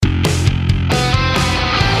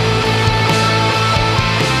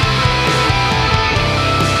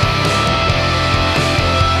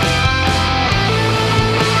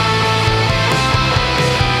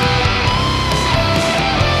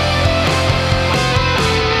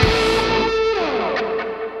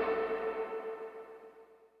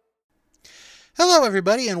Hello,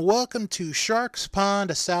 everybody, and welcome to Sharks Pond,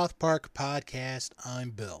 a South Park podcast. I'm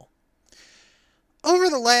Bill. Over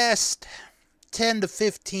the last 10 to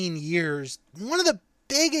 15 years, one of the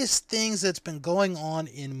biggest things that's been going on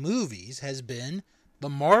in movies has been the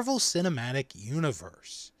Marvel Cinematic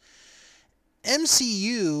Universe.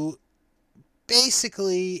 MCU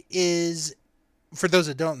basically is, for those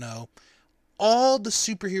that don't know, all the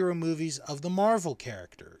superhero movies of the Marvel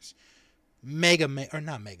characters.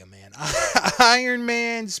 Iron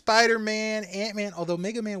Man, Spider-Man, Ant-Man, although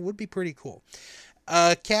Mega Man would be pretty cool.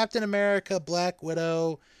 Captain America, Black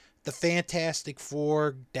Widow, the Fantastic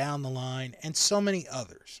Four, down the line, and so many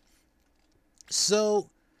others. So,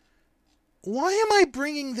 why am I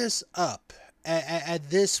bringing this up at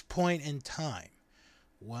this point in time?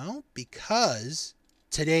 Well, because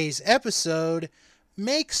today's episode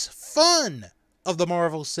makes fun of the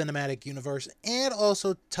Marvel Cinematic Universe and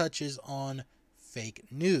also touches on fake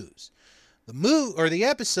news. The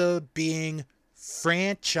episode being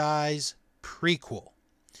franchise prequel.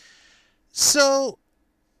 So,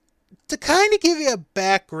 to kind of give you a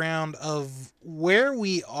background of where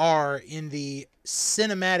we are in the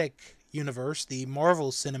cinematic universe, the Marvel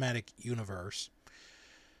Cinematic Universe,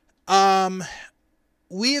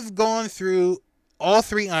 we have gone through all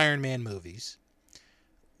three Iron Man movies.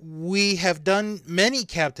 We have done many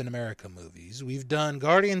Captain America movies. We've done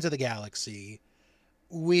Guardians of the Galaxy.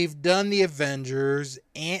 We've done the Avengers.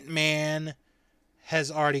 Ant-Man has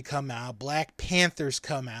already come out. Black Panther's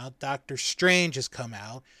come out. Doctor Strange has come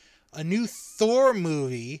out. A new Thor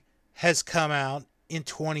movie has come out in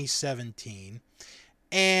 2017.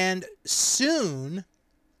 And soon,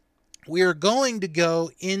 we are going to go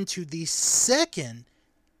into the second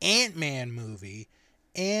Ant-Man movie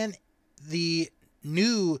and the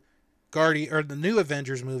new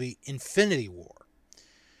Avengers movie, Infinity War.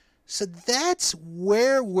 So that's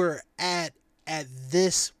where we're at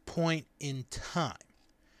this point in time.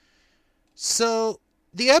 So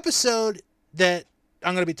the episode that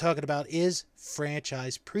I'm going to be talking about is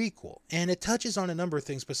franchise prequel, and it touches on a number of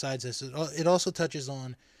things besides this. It also touches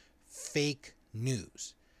on fake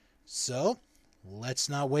news. So let's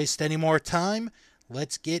not waste any more time.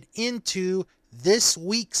 Let's get into this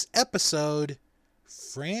week's episode,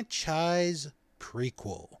 Franchise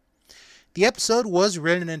Prequel. The episode was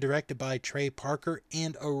written and directed by Trey Parker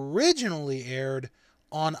and originally aired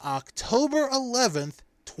on October 11th,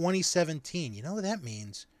 2017. You know what that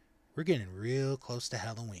means? We're getting real close to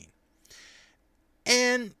Halloween.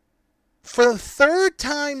 And for the third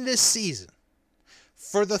time this season,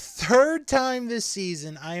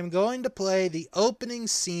 I am going to play the opening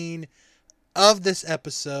scene of this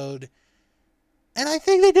episode, and I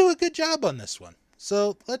think they do a good job on this one.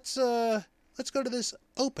 So let's go to this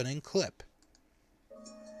opening clip.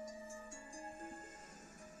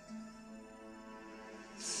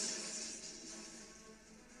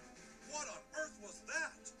 What on earth was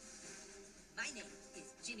that? My name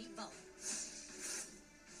is Jimmy Bone.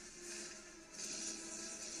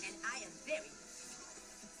 And I am very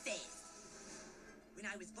fast. When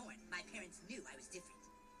I was born, my parents knew I was different.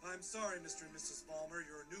 I'm sorry, Mr. and Mrs. Balmer.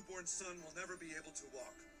 Your newborn son will never be able to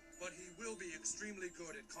walk. But he will be extremely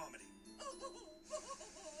good at comedy. Wow,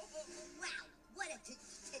 what a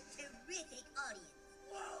terrific audience.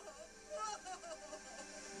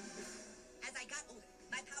 As I got older,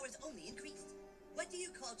 my powers only increased. What do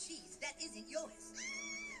you call cheese that isn't yours?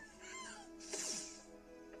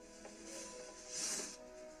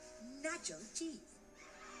 Nacho cheese.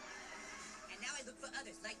 And now I look for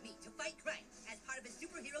others like me to fight crime as part of a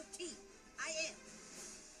superhero team. I am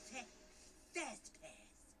Fast Pass.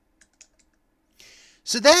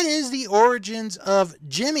 So that is the origins of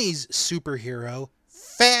Jimmy's superhero,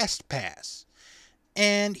 Fast Pass.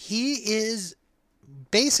 And he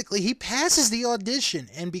passes the audition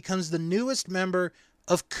and becomes the newest member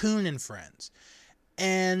of Coon and Friends.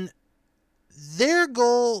 And their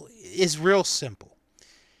goal is real simple.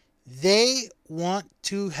 They want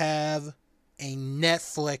to have a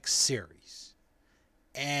Netflix series.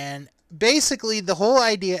 And basically the whole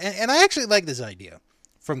idea, and I actually like this idea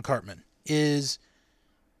from Cartman, is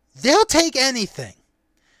they'll take anything.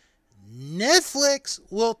 Netflix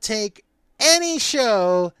will take any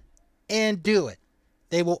show and do it.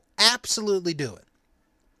 They will absolutely do it.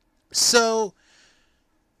 So,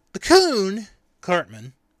 the Coon,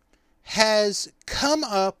 Cartman, has come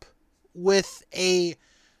up with a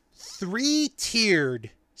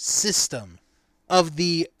 3-tiered system of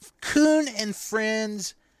the Coon and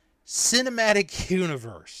Friends cinematic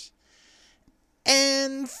universe.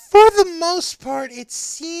 And for the most part, it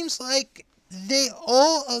seems like they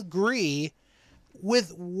all agree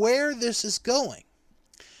with where this is going.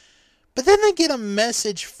 But then they get a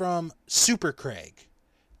message from Super Craig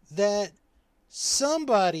that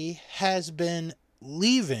somebody has been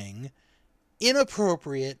leaving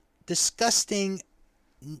inappropriate, disgusting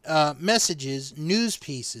messages, news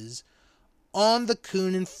pieces on the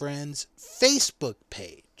Coon and Friends Facebook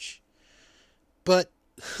page. But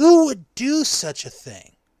who would do such a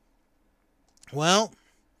thing? Well,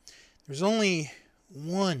 there's only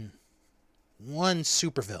one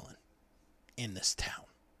supervillain in this town.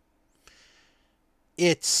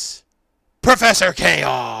 It's Professor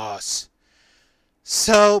Chaos.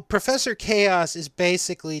 So Professor Chaos is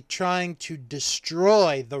basically trying to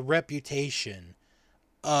destroy the reputation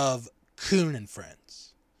of Coon and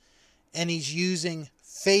Friends. And he's using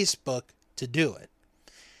Facebook to do it.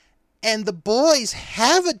 And the boys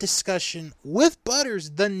have a discussion with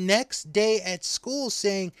Butters the next day at school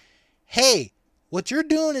saying, hey, what you're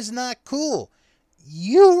doing is not cool.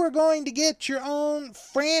 You are going to get your own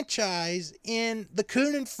franchise in the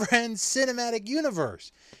Coon and Friends cinematic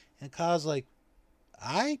universe. And Kyle's like,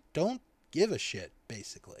 I don't give a shit,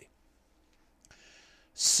 basically.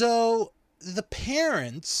 So the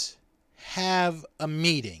parents have a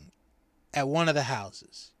meeting at one of the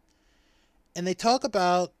houses. And they talk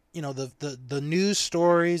about, the news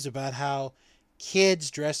stories about how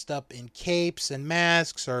kids dressed up in capes and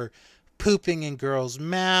masks are pooping in girls'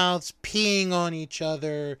 mouths, peeing on each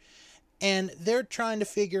other. And they're trying to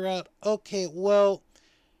figure out, okay, well,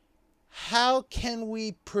 how can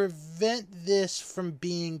we prevent this from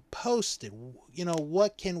being posted?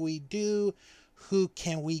 What can we do? Who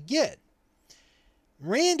can we get?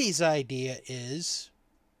 Randy's idea is,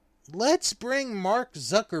 let's bring Mark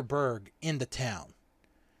Zuckerberg into town.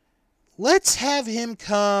 Let's have him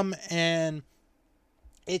come and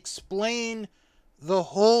explain the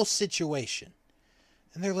whole situation.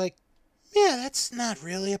 And they're like, yeah, that's not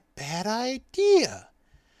really a bad idea.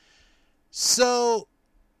 So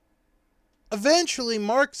eventually,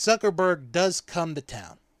 Mark Zuckerberg does come to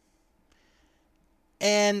town.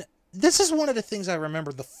 And this is one of the things I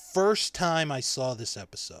remember the first time I saw this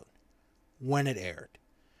episode, when it aired,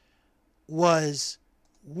 was,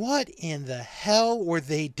 what in the hell were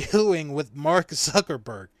they doing with Mark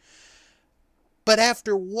Zuckerberg? But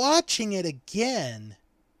after watching it again,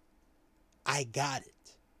 I got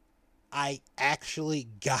it. I actually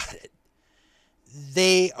got it.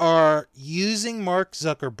 They are using Mark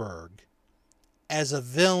Zuckerberg as a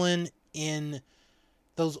villain in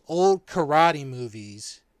those old karate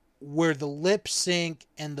movies where the lip sync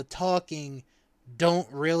and the talking don't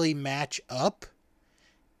really match up.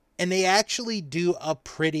 And they actually do a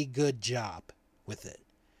pretty good job with it.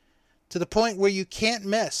 To the point where you can't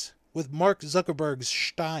mess with Mark Zuckerberg's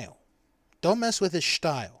style. Don't mess with his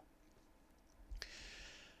style.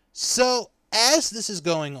 So, as this is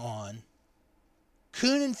going on,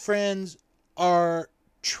 Coon and Friends are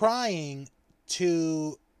trying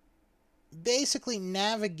to basically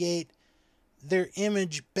navigate their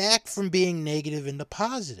image back from being negative into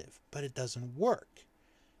positive. But it doesn't work.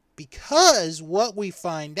 Because what we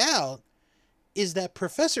find out is that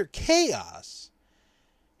Professor Chaos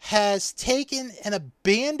has taken an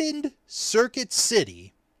abandoned Circuit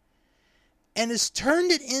City and has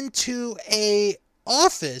turned it into a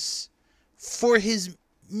office for his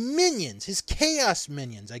minions, his chaos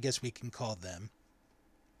minions, I guess we can call them.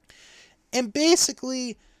 And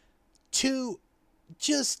basically to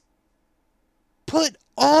just put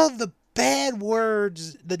all the bad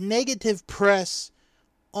words, the negative press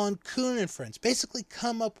on Coon and Friends. Basically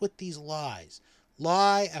come up with these lies.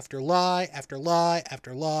 Lie after lie after lie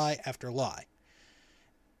after lie after lie.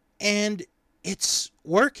 And it's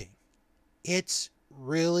working. It's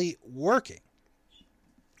really working.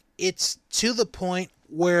 It's to the point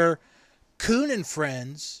where Coon and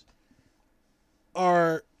Friends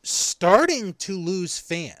are starting to lose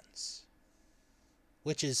fans.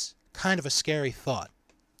 Which is kind of a scary thought.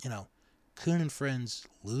 Coon and Friends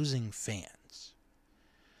losing fans.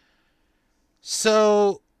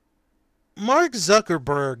 So, Mark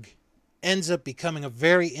Zuckerberg ends up becoming a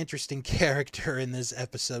very interesting character in this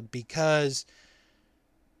episode because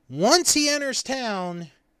once he enters town,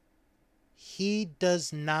 he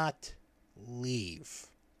does not leave.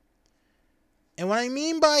 And what I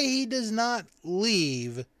mean by he does not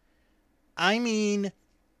leave, I mean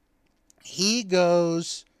he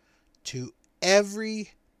goes to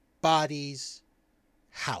everybody's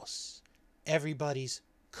house, everybody's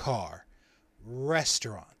car,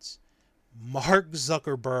 restaurants. Mark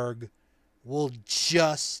Zuckerberg will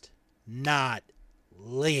just not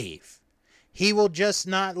leave. He will just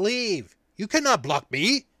not leave. You cannot block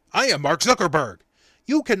me. I am Mark Zuckerberg.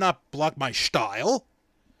 You cannot block my style.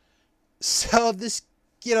 So this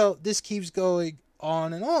this keeps going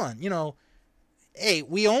on and on. Hey,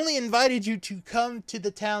 we only invited you to come to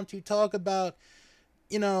the town to talk about,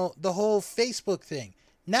 the whole Facebook thing.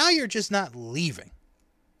 Now you're just not leaving.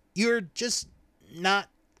 You're just not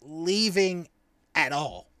leaving at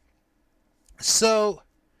all. So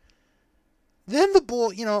then the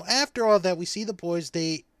boy, after all that, we see the boys,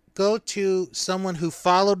 they go to someone who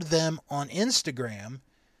followed them on Instagram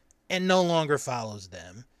and no longer follows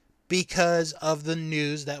them because of the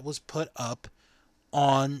news that was put up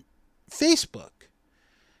on Facebook.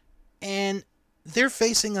 And they're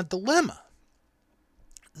facing a dilemma.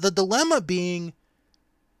 The dilemma being,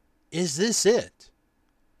 is this it?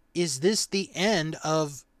 Is this the end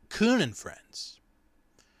of Coon and Friends?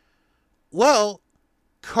 Well,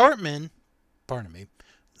 Cartman,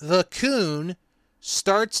 the Coon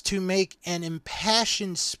starts to make an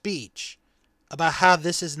impassioned speech about how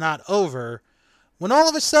this is not over, when all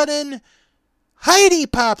of a sudden, Heidi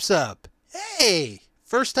pops up. Hey!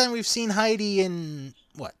 First time we've seen Heidi in,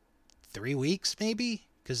 3 weeks maybe?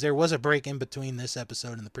 Because there was a break in between this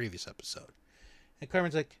episode and the previous episode. And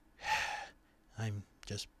Cartman's like, I'm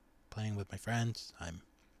just playing with my friends. I'm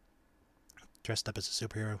dressed up as a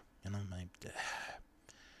superhero.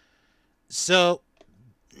 So,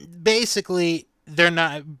 basically,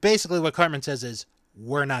 what Cartman says is,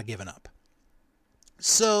 we're not giving up.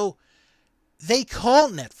 So, they call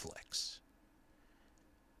Netflix.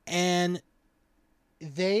 And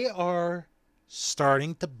they are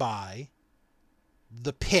starting to buy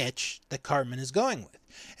the pitch that Cartman is going with.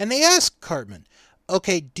 And they ask Cartman,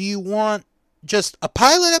 okay, do you want just a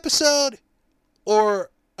pilot episode or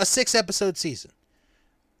a 6-episode season?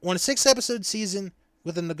 Want a 6-episode season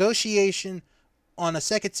with a negotiation on a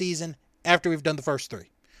second season after we've done the first 3.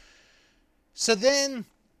 So then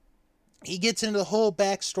he gets into the whole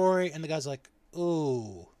backstory, and the guy's like,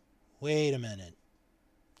 ooh, wait a minute.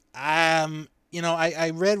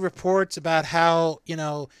 I read reports about how,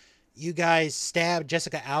 you guys stabbed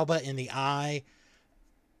Jessica Alba in the eye,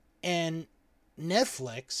 and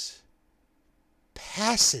Netflix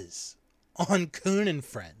passes on Coon and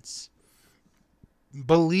Friends.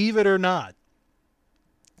 Believe it or not,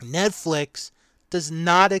 Netflix does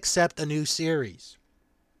not accept a new series.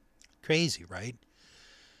 Crazy, right?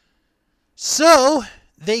 So,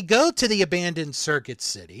 they go to the abandoned Circuit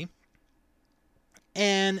City,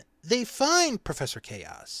 and they find Professor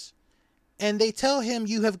Chaos. And they tell him,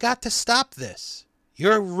 you have got to stop this.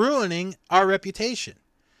 You're ruining our reputation.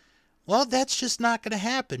 Well, that's just not going to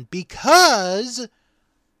happen because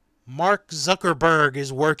Mark Zuckerberg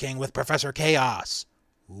is working with Professor Chaos.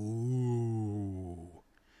 Ooh.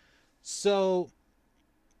 So,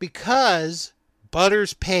 because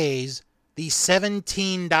Butters pays the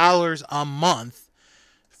 $17 a month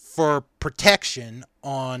for protection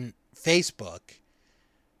on Facebook,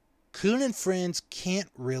 Coon and Friends can't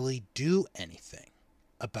really do anything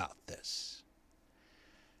about this.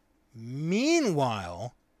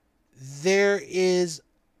 Meanwhile, there is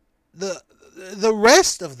the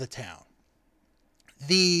rest of the town.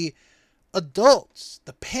 The adults,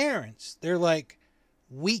 the parents, they're like,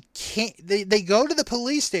 we can't, they go to the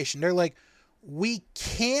police station. They're like, we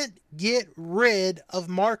can't get rid of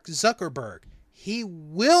Mark Zuckerberg. He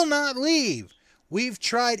will not leave. We've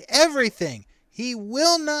tried everything. He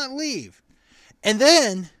will not leave. And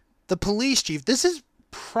then the police chief, this and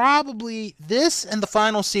the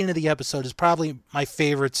final scene of the episode is probably my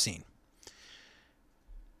favorite scene.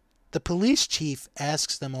 The police chief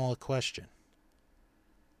asks them all a question.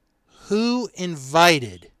 Who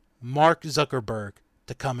invited Mark Zuckerberg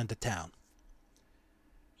to come into town?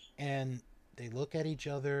 And they look at each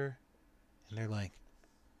other and they're like,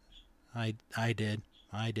 I did.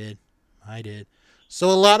 So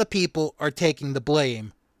a lot of people are taking the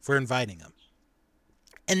blame for inviting him.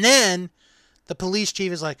 And then the police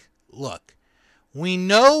chief is like, look, we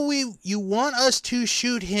know you want us to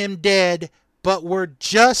shoot him dead, but we're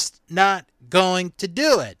just not going to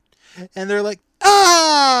do it. And they're like,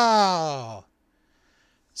 oh!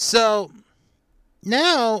 So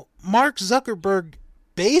now Mark Zuckerberg,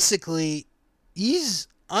 basically, he's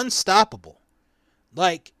unstoppable.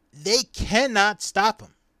 Like, they cannot stop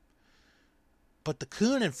him. But the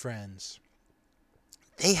Coon and Friends,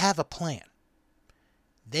 they have a plan.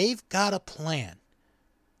 They've got a plan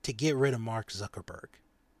to get rid of Mark Zuckerberg.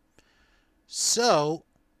 So,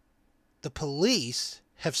 the police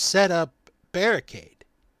have set up barricade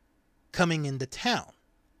coming into town.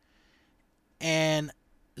 And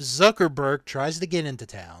Zuckerberg tries to get into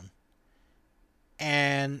town.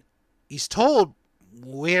 And he's told,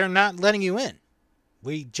 we're not letting you in.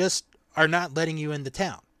 We just are not letting you into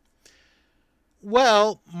town.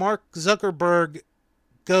 Well, Mark Zuckerberg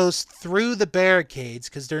goes through the barricades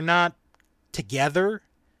because they're not together.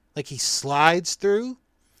 Like he slides through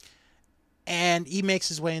and he makes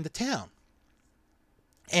his way into town.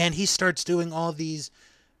 And he starts doing all these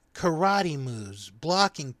karate moves,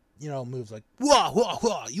 blocking, moves like, wah, wah,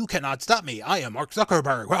 wah, you cannot stop me. I am Mark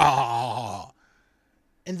Zuckerberg. Wah.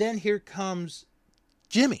 And then here comes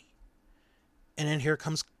Jimmy. And then here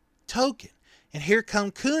comes Token. And here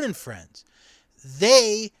come Coon and Friends.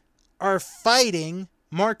 They are fighting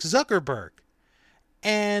Mark Zuckerberg.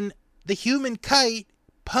 And the human kite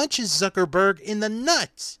punches Zuckerberg in the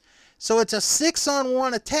nuts. So it's a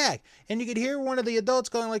 6-on-1 attack. And you could hear one of the adults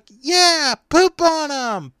going like, yeah, poop on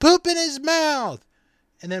him. Poop in his mouth.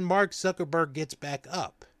 And then Mark Zuckerberg gets back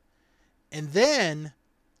up. And then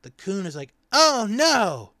the Coon is like, oh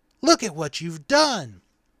no, look at what you've done.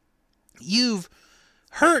 You've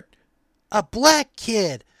hurt a black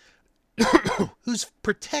kid who's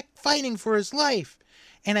fighting for his life,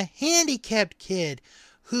 and a handicapped kid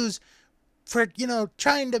who's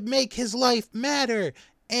trying to make his life matter,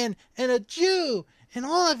 and a Jew and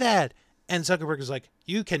all of that. And Zuckerberg is like,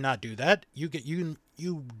 you cannot do that. You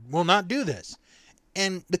will not do this.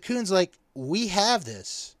 And the Coon's like, we have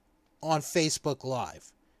this on Facebook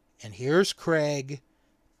Live. And here's Craig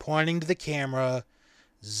pointing to the camera.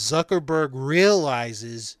 Zuckerberg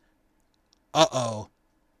realizes, uh-oh,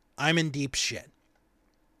 I'm in deep shit.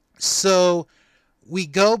 So we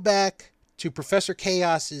go back to Professor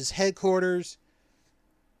Chaos's headquarters,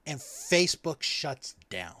 and Facebook shuts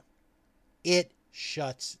down. It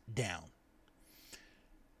shuts down.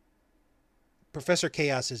 Professor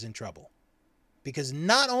Chaos is in trouble. Because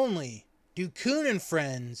not only do Coon and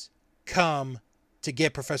Friends come to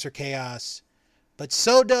get Professor Chaos, but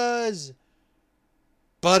so does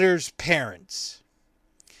Butter's parents.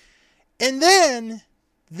 And then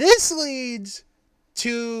this leads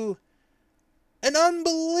to an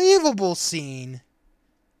unbelievable scene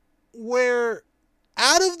where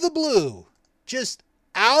out of the blue, just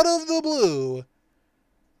out of the blue,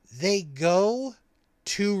 they go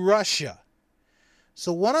to Russia.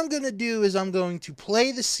 So what I'm going to do is I'm going to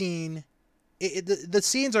play the scene. The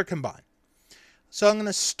scenes are combined. So I'm going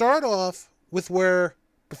to start off with where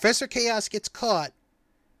Professor Chaos gets caught,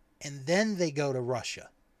 and then they go to Russia.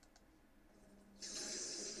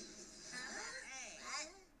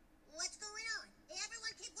 What's going on? Hey,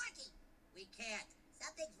 everyone keep working. We can't.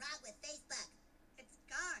 Something's wrong with Facebook. It's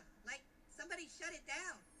gone. Like somebody shut it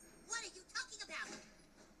down. What are you talking about?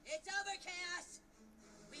 It's over, Chaos.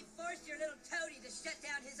 We forced your little toady to shut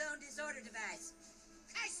down his own disorder device.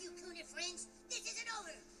 Curse you, Coon and Friends. This isn't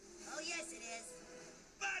over. Oh, yes, it is.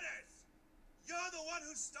 Butters! You're the one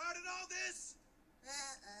who started all this?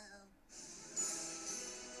 Uh-oh.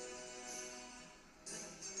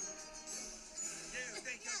 You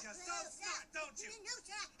think you're just so smart, don't you? No,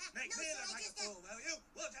 sir. Make No, me sir, look I like a just, fool, will you?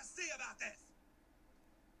 We'll just see about this.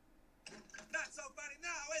 Not so funny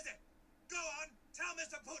now, is it? Go on, tell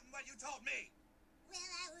Mr. Putin what you told me. Well,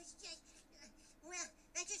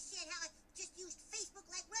 I just said how I just used Facebook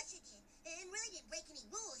like Russia did, and really didn't break any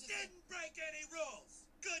rules. Didn't break any rules.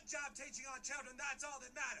 Good job teaching our children, that's all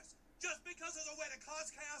that matters. Just because there's a way to cause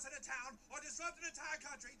chaos in a town or disrupt an entire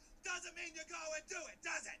country doesn't mean you go and do it,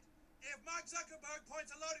 does it? If Mark Zuckerberg points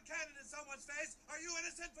a loaded cannon in someone's face, are you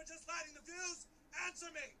innocent for just lighting the fuse? Answer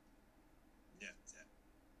me.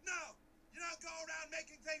 No, you don't go around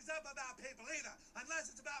making things up about people either, unless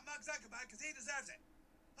it's about Mark Zuckerberg, because he deserves it.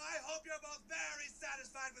 I hope you're both very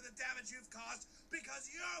satisfied with the damage you've caused, because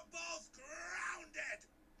you're both grounded.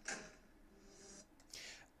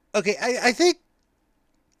 Okay, I think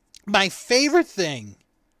my favorite thing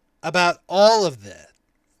about all of this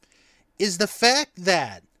is the fact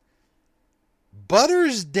that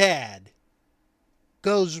Butter's dad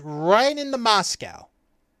goes right into Moscow.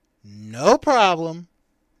 No problem.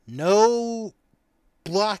 No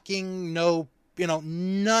blocking, none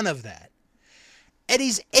of that. And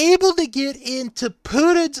he's able to get into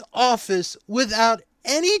Putin's office without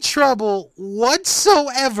any trouble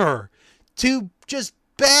whatsoever to just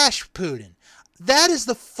bash Putin. That is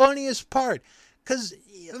the funniest part. Because,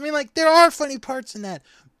 there are funny parts in that.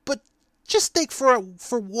 But just think for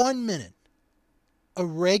 1 minute. A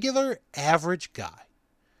regular, average guy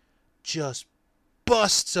just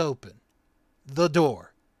busts open the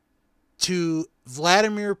door to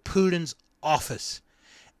Vladimir Putin's office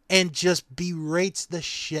and just berates the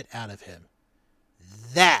shit out of him.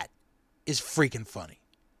 That is freaking funny.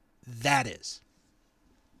 That is.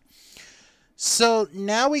 So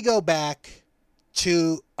now we go back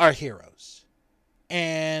to our heroes.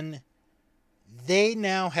 And they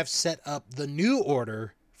now have set up the new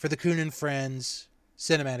order for the Coon and Friends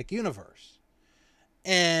cinematic universe.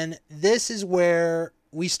 And this is where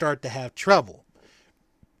we start to have trouble.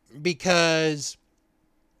 Because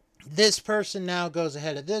this person now goes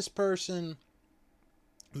ahead of this person.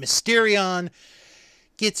 Mysterion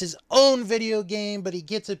gets his own video game, but he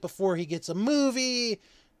gets it before he gets a movie.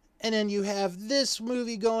 And then you have this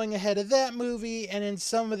movie going ahead of that movie, and then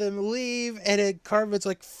some of them leave, and then Cartman's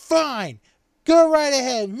like, fine, go right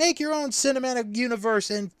ahead, make your own cinematic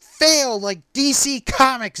universe and fail like DC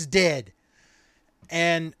Comics did.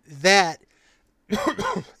 And that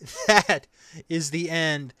that is the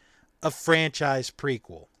end of franchise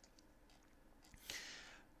prequel.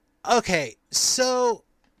 Okay, so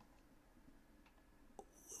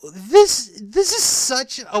this is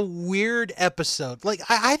such a weird episode. Like,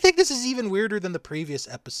 I think this is even weirder than the previous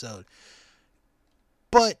episode.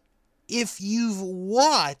 But if you've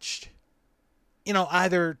watched,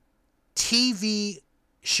 either TV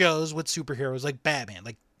shows with superheroes like Batman,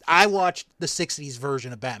 like I watched the 60s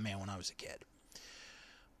version of Batman when I was a kid,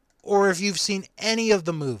 or if you've seen any of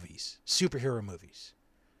the movies, superhero movies,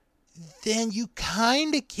 then you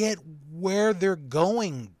kind of get where they're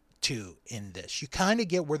going to in this. You kind of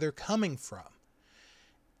get where they're coming from.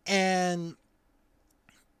 And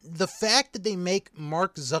the fact that they make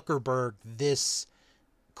Mark Zuckerberg this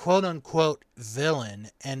quote-unquote villain,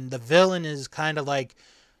 and the villain is kind of like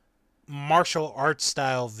martial arts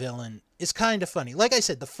style villain, is kind of funny. Like I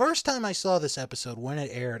said, the first time I saw this episode when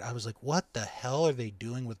it aired, I was like, what the hell are they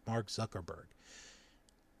doing with Mark Zuckerberg?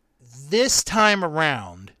 This time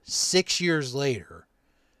around, 6 years later,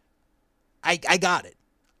 I got it.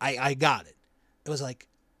 I got it. It was like,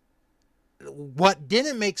 what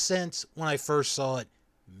didn't make sense when I first saw it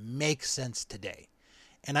makes sense today.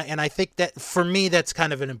 And I think that, for me, that's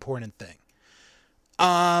kind of an important thing.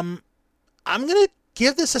 I'm going to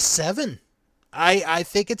give this a 7. I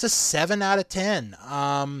think it's a 7 out of 10.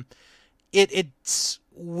 It's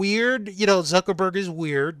weird. Zuckerberg is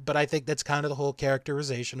weird, but I think that's kind of the whole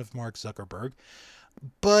characterization of Mark Zuckerberg.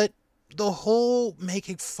 But the whole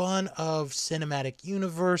making fun of cinematic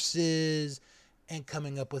universes and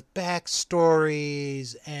coming up with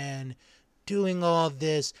backstories and doing all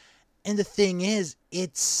this. And the thing is,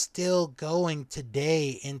 it's still going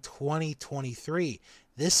today in 2023.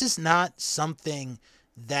 This is not something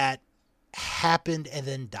that happened and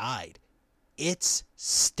then died. It's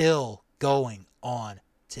still going on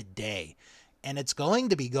today. And it's going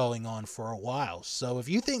to be going on for a while. So if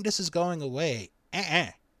you think this is going away,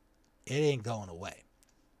 it ain't going away.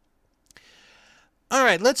 All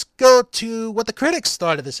right, let's go to what the critics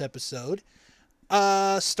thought of this episode.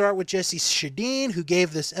 Start with Jesse Shadeen, who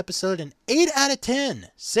gave this episode an 8 out of 10,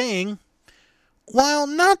 saying, while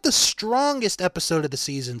not the strongest episode of the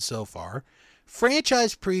season so far,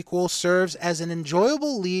 franchise prequel serves as an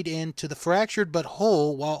enjoyable lead-in to The Fractured But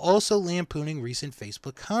Whole while also lampooning recent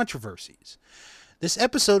Facebook controversies. This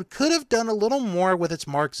episode could have done a little more with its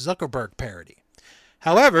Mark Zuckerberg parody.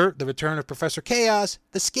 However, the return of Professor Chaos,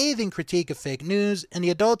 the scathing critique of fake news, and the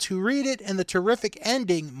adults who read it, and the terrific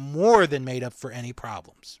ending more than made up for any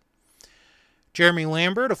problems. Jeremy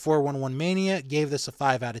Lambert of 411 Mania gave this a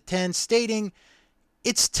 5 out of 10, stating,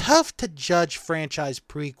 it's tough to judge franchise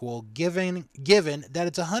prequel given that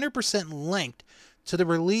it's 100% linked to the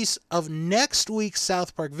release of next week's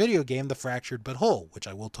South Park video game, The Fractured But Whole, which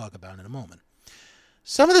I will talk about in a moment.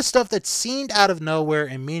 Some of the stuff that seemed out of nowhere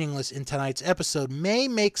and meaningless in tonight's episode may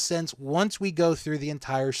make sense once we go through the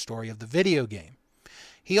entire story of the video game.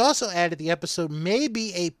 He also added the episode may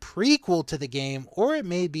be a prequel to the game, or it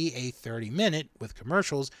may be a 30-minute, with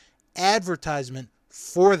commercials, advertisement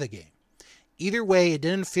for the game. Either way, it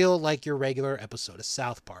didn't feel like your regular episode of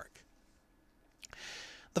South Park.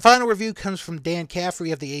 The final review comes from Dan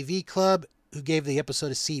Caffrey of the AV Club, who gave the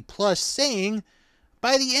episode a C+, saying,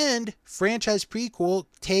 by the end, franchise prequel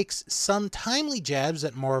takes some timely jabs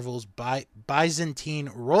at Marvel's Byzantine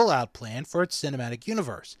rollout plan for its cinematic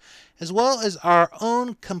universe, as well as our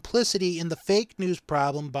own complicity in the fake news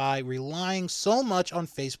problem by relying so much on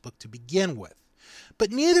Facebook to begin with. But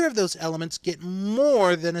neither of those elements get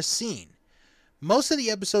more than a scene. Most of the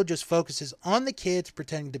episode just focuses on the kids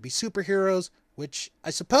pretending to be superheroes, which I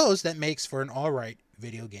suppose that makes for an alright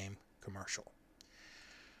video game commercial.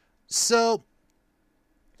 So,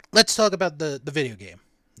 let's talk about the video game,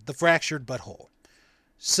 The Fractured But Whole.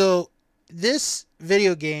 So, this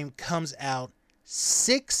video game comes out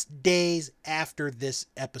 6 days after this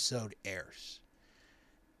episode airs.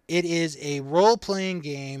 It is a role-playing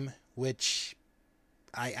game, which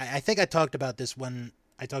I think I talked about this when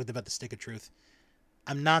I talked about the Stick of Truth.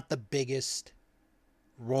 I'm not the biggest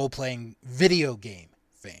role-playing video game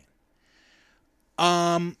fan.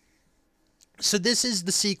 So this is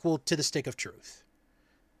the sequel to the Stick of Truth.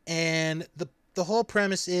 And the whole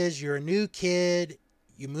premise is you're a new kid,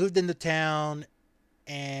 you moved into town,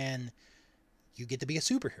 and you get to be a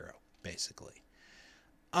superhero, basically.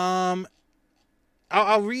 I'll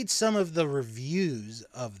read some of the reviews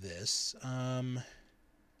of this. Well,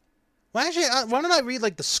 actually, why don't I read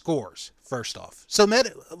like the scores first off? So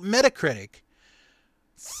Metacritic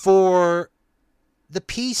for the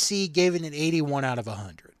PC gave it an 81 out of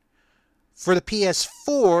 100. For the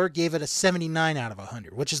PS4, gave it a 79 out of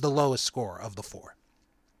 100, which is the lowest score of the four.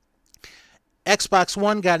 Xbox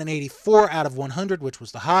One got an 84 out of 100, which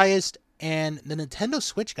was the highest, and the Nintendo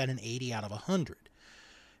Switch got an 80 out of 100.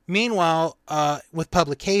 Meanwhile, with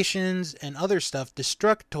publications and other stuff,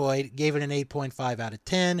 Destructoid gave it an 8.5 out of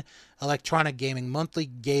 10. Electronic Gaming Monthly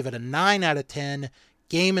gave it a 9 out of 10.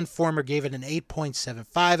 Game Informer gave it an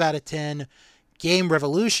 8.75 out of 10. Game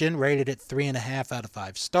Revolution rated it 3.5 out of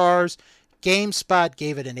 5 stars. GameSpot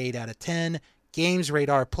gave it an 8 out of 10. Games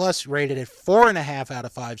Radar Plus rated it 4.5 out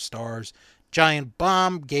of 5 stars. Giant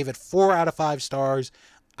Bomb gave it 4 out of 5 stars.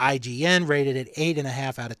 IGN rated it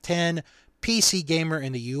 8.5 out of 10. PC Gamer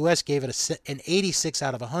in the US gave it an 86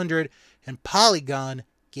 out of 100. And Polygon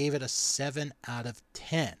gave it a 7 out of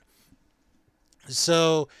 10.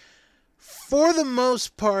 So, for the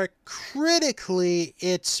most part, critically,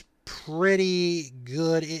 it's pretty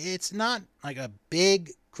good. It's not like a big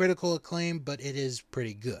critical acclaim, but it is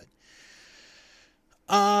pretty good.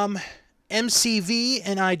 MCV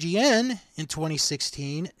and IGN in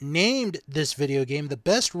 2016 named this video game the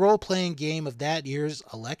best role-playing game of that year's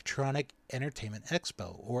Electronic Entertainment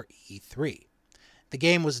Expo, or E3. The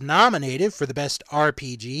game was nominated for the Best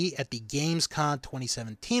RPG at the Gamescom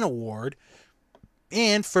 2017 award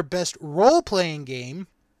and for Best Role-Playing Game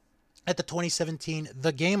at the 2017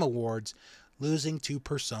 The Game Awards, losing to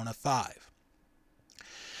Persona 5.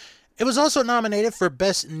 It was also nominated for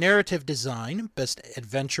Best Narrative Design, Best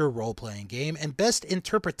Adventure Role-Playing Game, and Best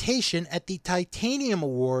Interpretation at the Titanium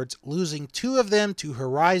Awards, losing 2 of them to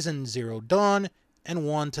Horizon Zero Dawn and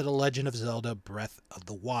 1 to The Legend of Zelda Breath of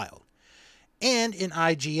the Wild. And in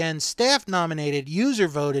IGN, staff nominated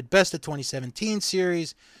user-voted Best of 2017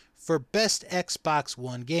 series for Best Xbox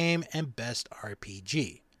One Game and Best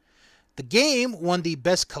RPG. The game won the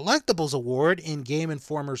Best Collectibles Award in Game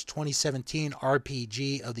Informer's 2017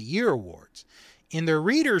 RPG of the Year Awards. In their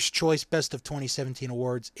Reader's Choice Best of 2017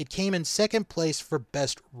 Awards, it came in second place for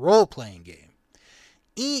Best Role-Playing Game.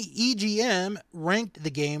 EGM ranked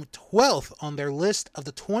the game 12th on their list of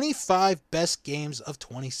the 25 best games of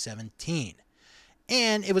 2017.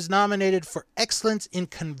 And it was nominated for Excellence in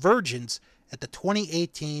Convergence at the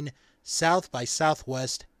 2018 South by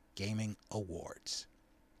Southwest Gaming Awards.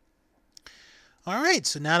 Alright,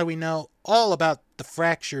 so now that we know all about the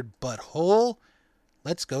fractured butthole,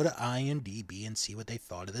 let's go to IMDb and see what they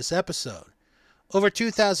thought of this episode. Over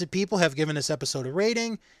 2,000 people have given this episode a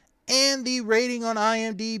rating, and the rating on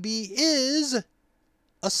IMDb is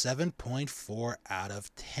a 7.4 out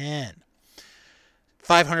of 10.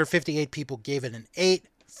 558 people gave it an 8,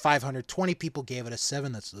 520 people gave it a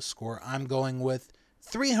 7, that's the score I'm going with.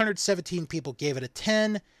 317 people gave it a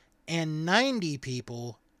 10, and 90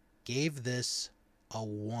 people gave this a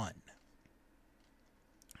 1.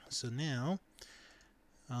 So now,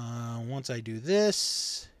 once I do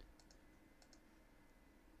this,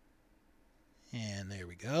 and there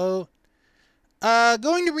we go.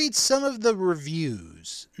 Going to read some of the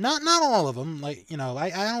reviews. Not all of them. Like, I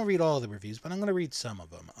don't read all of the reviews, but I'm going to read some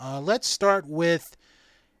of them. Let's start with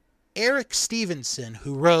Eric Stevenson,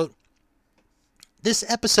 who wrote, "This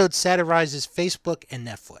episode satirizes Facebook and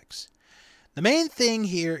Netflix. The main thing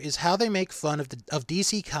here is how they make fun of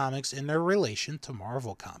DC Comics in their relation to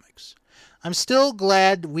Marvel Comics. I'm still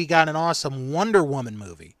glad we got an awesome Wonder Woman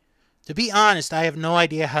movie. To be honest, I have no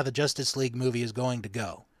idea how the Justice League movie is going to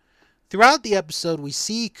go. Throughout the episode, we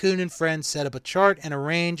see Coon and friends set up a chart and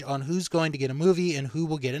arrange on who's going to get a movie and who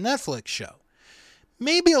will get a Netflix show.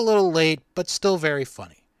 Maybe a little late, but still very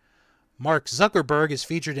funny. Mark Zuckerberg is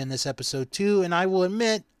featured in this episode too, and I will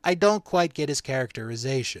admit, I don't quite get his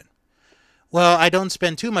characterization. Well, I don't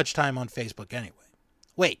spend too much time on Facebook anyway.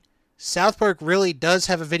 Wait, South Park really does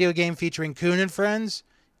have a video game featuring Coon and friends?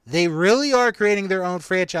 They really are creating their own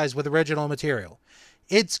franchise with original material.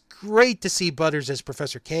 It's great to see Butters as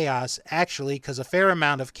Professor Chaos, actually, because a fair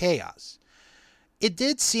amount of chaos. It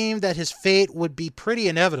did seem that his fate would be pretty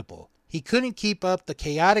inevitable. He couldn't keep up the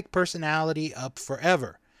chaotic personality up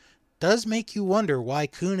forever. Does make you wonder why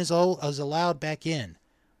Coon is allowed back in.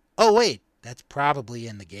 Oh wait, that's probably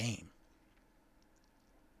in the game."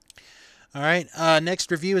 Alright, next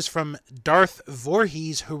review is from Darth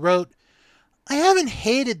Voorhees, who wrote, I haven't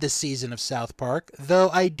hated this season of South Park, though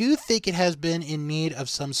I do think it has been in need of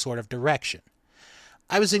some sort of direction.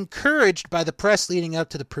 I was encouraged by the press leading up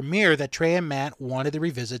to the premiere that Trey and Matt wanted to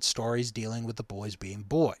revisit stories dealing with the boys being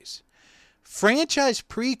boys. Franchise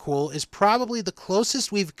Prequel is probably the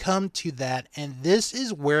closest we've come to that, and this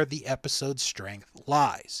is where the episode's strength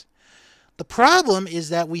lies. The problem is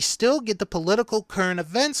that we still get the political current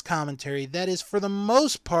events commentary that is, for the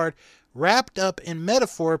most part, wrapped up in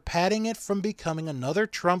metaphor, padding it from becoming another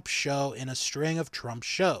Trump show in a string of Trump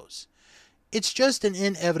shows. It's just an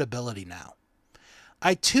inevitability now.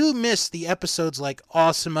 I too miss the episodes like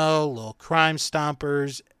Awesemo, Little Crime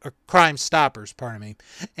Stoppers,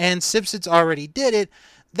 and Simpsons Already Did It,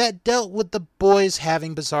 that dealt with the boys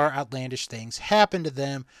having bizarre, outlandish things happen to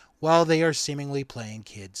them while they are seemingly playing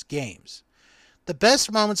kids' games. The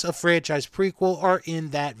best moments of Franchise Prequel are in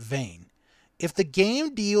that vein. If the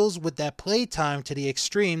game deals with that playtime to the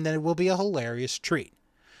extreme, then it will be a hilarious treat.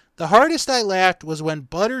 The hardest I laughed was when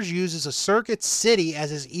Butters uses a circuit city as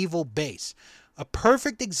his evil base, a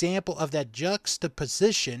perfect example of that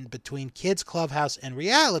juxtaposition between kids' clubhouse and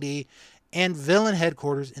reality and villain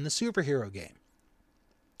headquarters in the superhero game.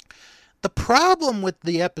 The problem with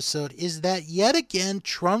the episode is that yet again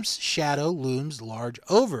Trump's shadow looms large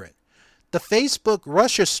over it. The Facebook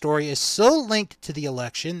Russia story is so linked to the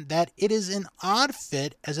election that it is an odd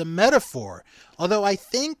fit as a metaphor, although I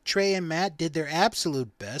think Trey and Matt did their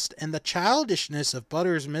absolute best, and the childishness of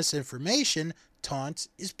Butters' misinformation taunts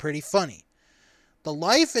is pretty funny. The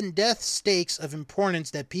life and death stakes of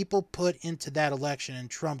importance that people put into that election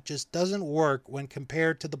and Trump just doesn't work when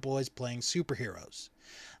compared to the boys playing superheroes.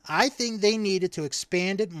 I think they needed to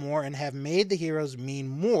expand it more and have made the heroes mean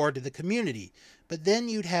more to the community, but then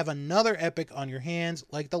you'd have another epic on your hands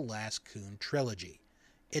like the last Coon trilogy.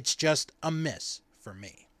 It's just a miss for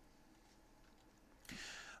me.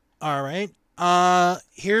 Alright,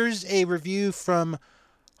 here's a review from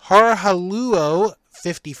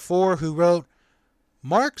Harhaluo54 who wrote,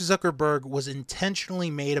 Mark Zuckerberg was intentionally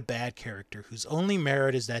made a bad character whose only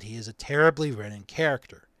merit is that he is a terribly written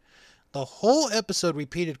character. The whole episode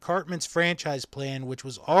repeated Cartman's franchise plan, which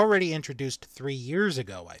was already introduced 3 years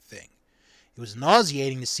ago, I think. It was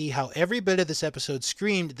nauseating to see how every bit of this episode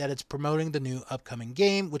screamed that it's promoting the new upcoming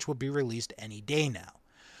game, which will be released any day now.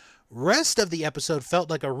 Rest of the episode felt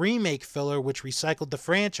like a remake filler which recycled the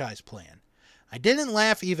franchise plan. I didn't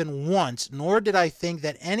laugh even once, nor did I think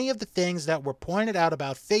that any of the things that were pointed out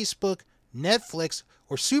about Facebook, Netflix,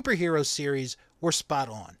 or superhero series were spot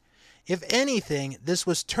on. If anything, this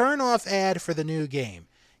was turn-off ad for the new game.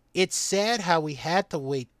 It's sad how we had to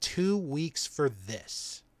wait 2 weeks for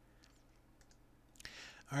this.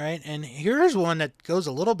 Alright, and here's one that goes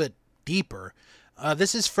a little bit deeper.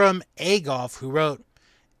 This is from Agolf, who wrote,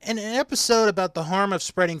 in an episode about the harm of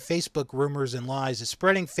spreading Facebook rumors and lies is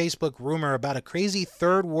spreading Facebook rumor about a crazy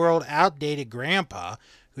third world outdated grandpa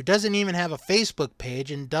who doesn't even have a Facebook page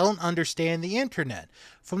and don't understand the internet,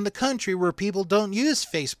 from the country where people don't use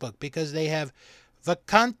Facebook because they have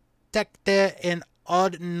Vkontakte and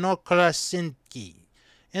Odnoklasinki.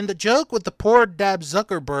 And the joke with the poor Dab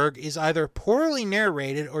Zuckerberg is either poorly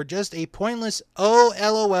narrated or just a pointless oh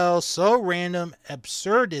lol so random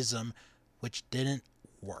absurdism which didn't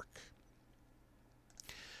work.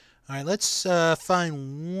 Alright, let's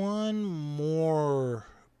find one more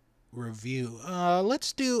review.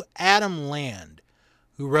 Let's do Adam Land,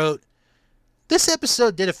 who wrote, this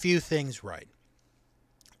episode did a few things right.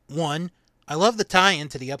 1. I love the tie-in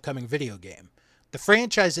to the upcoming video game. The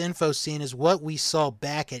franchise info scene is what we saw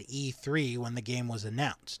back at E3 when the game was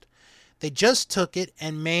announced. They just took it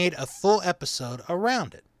and made a full episode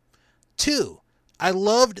around it. 2. I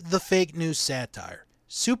loved the fake news satire.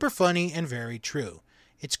 Super funny and very true.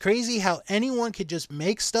 It's crazy how anyone could just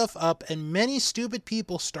make stuff up and many stupid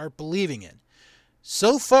people start believing it.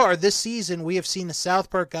 So far this season we have seen the South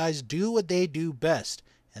Park guys do what they do best,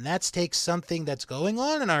 and that's take something that's going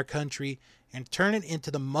on in our country and turn it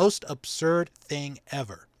into the most absurd thing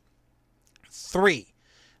ever. 3.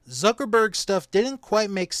 Zuckerberg stuff didn't quite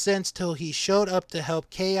make sense till he showed up to help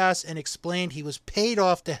Chaos and explained he was paid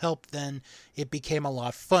off to help, then it became a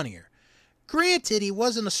lot funnier. Granted, he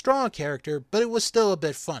wasn't a strong character, but it was still a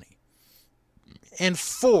bit funny. And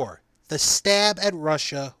 4. The stab at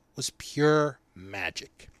Russia was pure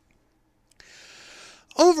magic.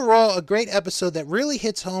 Overall, a great episode that really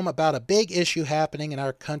hits home about a big issue happening in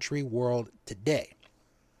our country world today.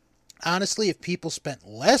 Honestly, if people spent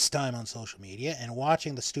less time on social media and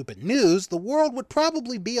watching the stupid news, the world would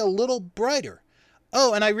probably be a little brighter.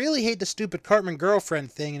 Oh, and I really hate the stupid Cartman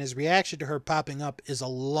girlfriend thing, and his reaction to her popping up is a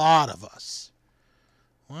lot of us.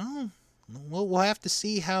 Well, we'll have to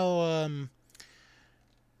see how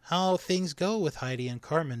how things go with Heidi and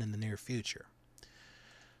Carmen in the near future.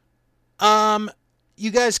 You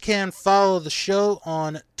guys can follow the show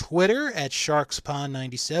on Twitter at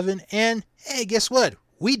SharksPond97. And hey, guess what?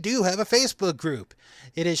 We do have a Facebook group.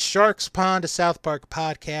 It is Sharks Pond, a South Park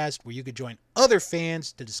podcast, where you can join other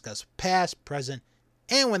fans to discuss past, present,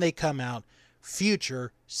 and when they come out,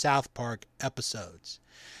 future South Park episodes.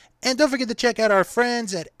 And don't forget to check out our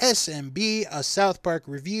friends at SMB, a South Park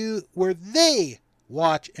Review, where they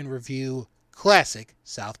watch and review classic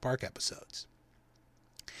South Park episodes.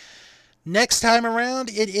 Next time around,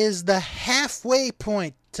 it is the halfway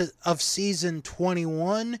point of season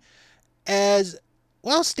 21, as,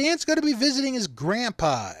 well, Stan's going to be visiting his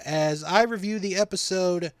grandpa as I review the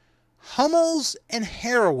episode Hummels and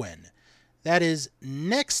Heroin. That is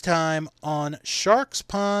next time on Sharks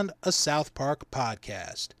Pond, a South Park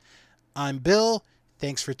podcast. I'm Bill.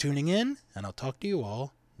 Thanks for tuning in, and I'll talk to you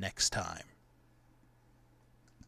all next time.